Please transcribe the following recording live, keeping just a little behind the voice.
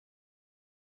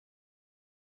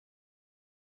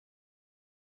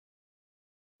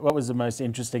What was the most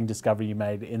interesting discovery you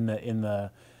made in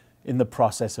the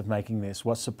process of making this?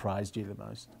 What surprised you the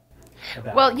most?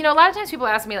 Well, you know, a lot of times people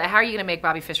ask me, like, how are you going to make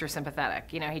Bobby Fischer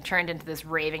sympathetic? You know, he turned into this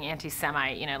raving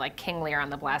anti-Semite, you know, like King Lear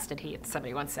on the blasted heath,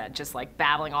 somebody once said, just like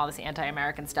babbling all this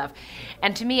anti-American stuff.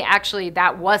 And to me, actually,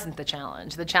 that wasn't the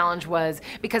challenge. The challenge was,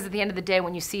 because at the end of the day,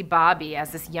 when you see Bobby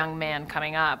as this young man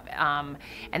coming up,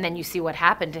 and then you see what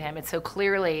happened to him, it's so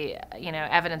clearly, you know,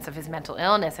 evidence of his mental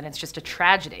illness, and it's just a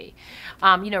tragedy.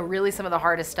 You know, really some of the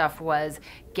hardest stuff was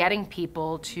getting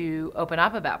people to open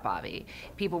up about Bobby.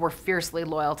 People were fiercely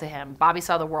loyal to him. Bobby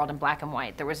saw the world in black and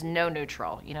white. There was no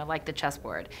neutral, you know, like the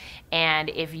chessboard. And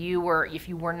if you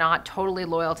were not totally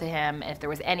loyal to him, if there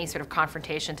was any sort of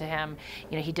confrontation to him,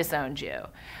 you know, he disowned you.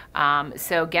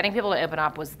 So getting people to open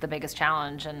up was the biggest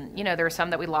challenge. And, you know, there were some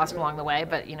that we lost along the way,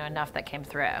 but, you know, enough that came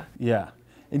through. Yeah.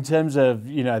 In terms of,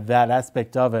 you know, that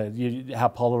aspect of it, how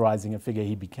polarizing a figure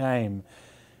he became,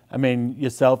 I mean,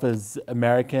 yourself as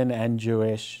American and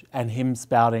Jewish, and him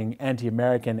spouting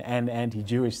anti-American and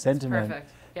anti-Jewish sentiment. That's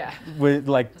perfect. Yeah.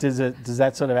 Like, does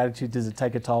that sort of attitude, does it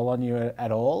take a toll on you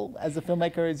at all as a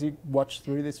filmmaker as you watch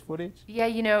through this footage? Yeah,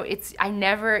 you know,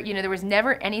 there was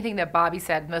never anything that Bobby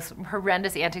said, most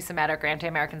horrendous anti-Semitic or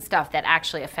anti-American stuff, that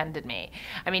actually offended me.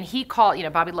 I mean,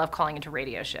 Bobby loved calling into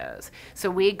radio shows.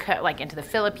 So we, like, into the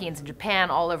Philippines and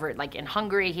Japan, all over, like in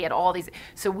Hungary, he had all these,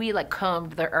 so we like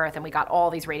combed the earth and we got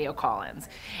all these radio call-ins.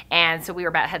 And so we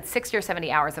had 60 or 70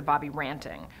 hours of Bobby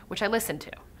ranting, which I listened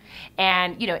to.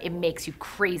 And, you know, it makes you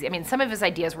crazy. I mean, some of his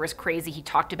ideas were as crazy. He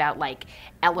talked about, like,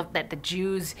 that the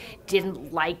Jews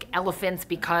didn't like elephants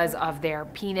because of their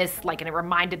penis, like, and it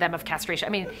reminded them of castration. I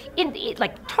mean,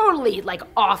 like, totally, like,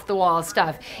 off-the-wall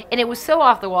stuff. And it was so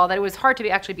off-the-wall that it was hard to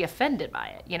actually be offended by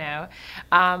it, you know?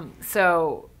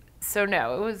 So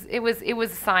no, it was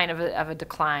a sign of a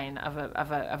decline of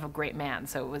a great man.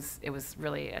 So it was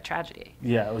really a tragedy.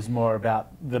 Yeah, it was more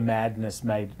about the madness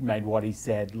made what he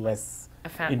said less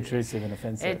intrusive and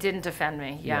offensive. It didn't offend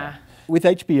me. Yeah. With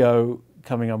HBO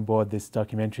coming on board this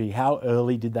documentary, how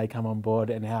early did they come on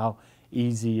board, and how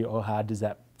easy or hard does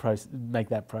that make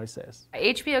that process?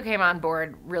 HBO came on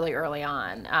board really early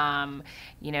on.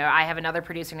 You know, I have another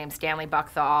producer named Stanley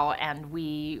Buckthall, and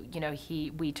we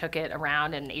took it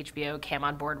around, and HBO came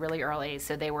on board really early.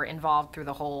 So they were involved through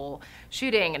the whole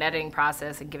shooting and editing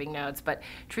process and giving notes. But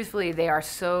truthfully, they are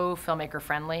so filmmaker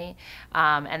friendly,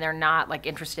 and they're not like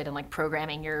interested in like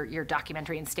programming your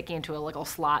documentary and sticking into a little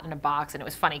slot in a box. And it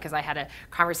was funny because I had a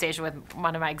conversation with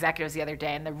one of my executives the other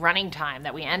day, and the running time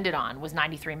that we ended on was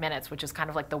 93 minutes, which is kind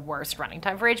of like the worst running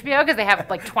time for HBO because they have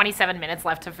like 27 minutes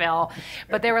left to fill.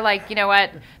 But they were like, you know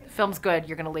what, the film's good,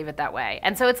 you're going to leave it that way.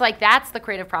 And so it's like, that's the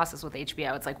creative process with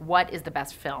HBO. It's like, what is the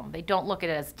best film? They don't look at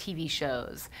it as TV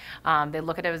shows. They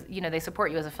look at it as, you know, they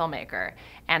support you as a filmmaker.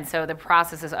 And so the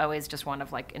process is always just one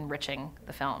of like enriching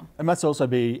the film. It must also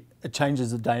be, it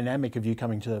changes the dynamic of you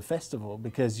coming to the festival,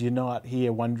 because you're not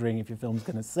here wondering if your film's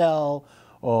going to sell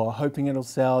or hoping it'll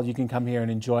sell. You can come here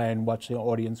and enjoy and watch the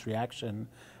audience reaction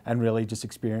and really just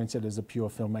experience it as a pure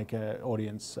filmmaker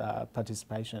audience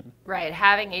participation. Right,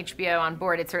 having HBO on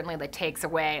board, it certainly like takes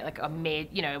away like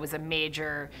it was a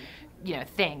major, you know,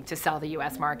 thing to sell the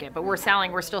U.S. market. But we're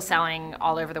still selling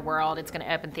all over the world. It's going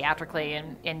to open theatrically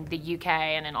in the UK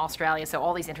and in Australia. So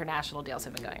all these international deals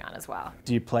have been going on as well.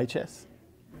 Do you play chess?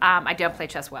 I don't play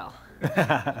chess well. All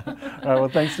right, well,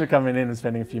 thanks for coming in and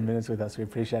spending a few minutes with us. We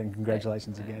appreciate it, and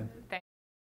congratulations again. Thanks.